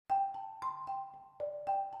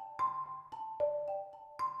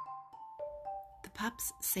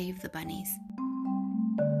pups save the bunnies.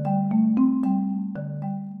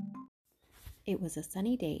 It was a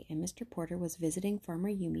sunny day and Mr. Porter was visiting Farmer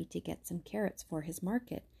Yumi to get some carrots for his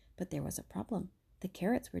market, but there was a problem. The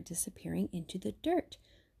carrots were disappearing into the dirt.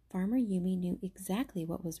 Farmer Yumi knew exactly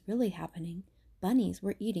what was really happening. Bunnies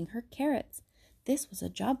were eating her carrots. This was a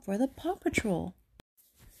job for the Paw Patrol.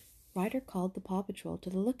 Ryder called the Paw Patrol to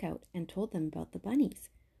the lookout and told them about the bunnies.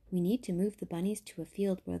 We need to move the bunnies to a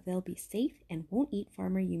field where they'll be safe and won't eat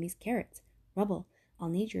Farmer Yumi's carrots. Rubble, I'll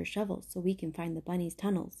need your shovel so we can find the bunnies'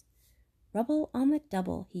 tunnels. Rubble on the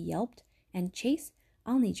double, he yelped, and Chase,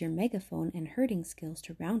 I'll need your megaphone and herding skills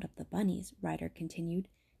to round up the bunnies, Ryder continued.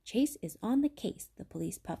 Chase is on the case, the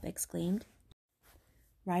police pup exclaimed.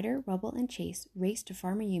 Ryder, Rubble, and Chase raced to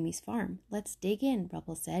Farmer Yumi's farm. Let's dig in,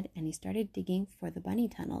 Rubble said, and he started digging for the bunny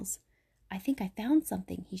tunnels. I think I found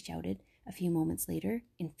something, he shouted a few moments later.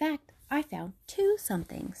 In fact, I found 2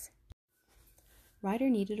 somethings. Ryder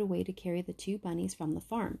needed a way to carry the 2 bunnies from the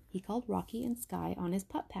farm. He called Rocky and Sky on his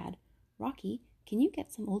pup pad. Rocky, can you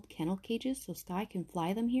get some old kennel cages so Sky can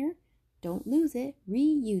fly them here? Don't lose it,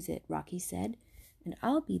 reuse it, Rocky said. And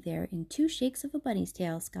I'll be there in 2 shakes of a bunny's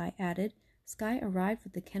tail, Sky added. Sky arrived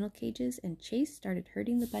with the kennel cages and Chase started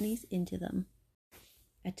herding the bunnies into them.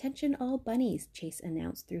 Attention all bunnies, Chase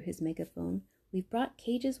announced through his megaphone. We've brought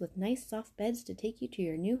cages with nice soft beds to take you to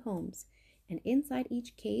your new homes. And inside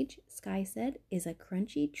each cage, Sky said, is a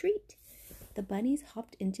crunchy treat. The bunnies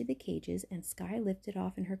hopped into the cages and Sky lifted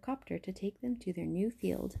off in her copter to take them to their new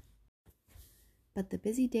field. But the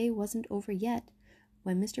busy day wasn't over yet.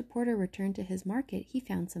 When Mr. Porter returned to his market, he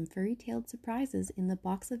found some furry-tailed surprises in the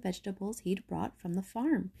box of vegetables he'd brought from the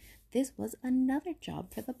farm. This was another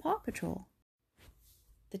job for the Paw Patrol.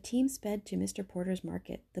 The team sped to Mr. Porter's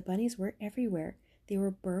market. The bunnies were everywhere. They were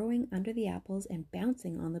burrowing under the apples and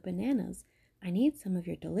bouncing on the bananas. I need some of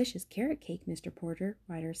your delicious carrot cake, Mr. Porter,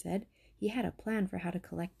 Ryder said. He had a plan for how to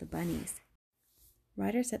collect the bunnies.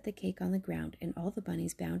 Ryder set the cake on the ground and all the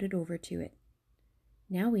bunnies bounded over to it.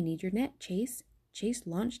 Now we need your net, Chase. Chase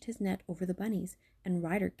launched his net over the bunnies, and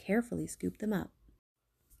Ryder carefully scooped them up.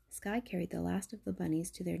 Sky carried the last of the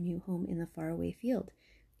bunnies to their new home in the faraway field.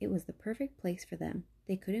 It was the perfect place for them.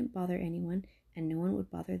 They couldn't bother anyone, and no one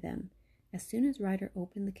would bother them. As soon as Ryder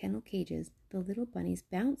opened the kennel cages, the little bunnies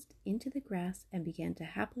bounced into the grass and began to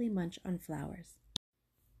happily munch on flowers.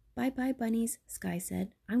 Bye-bye, bunnies, Sky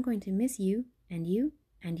said. I'm going to miss you, and you,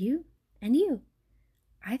 and you, and you.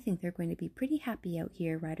 I think they're going to be pretty happy out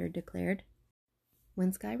here, Ryder declared.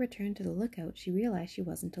 When Sky returned to the lookout, she realized she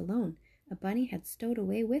wasn't alone. A bunny had stowed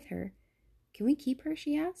away with her. Can we keep her,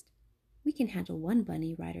 she asked. We can handle 1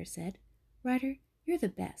 bunny, Ryder said. Ryder, you're the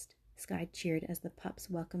best, Sky cheered as the pups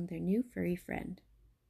welcomed their new furry friend.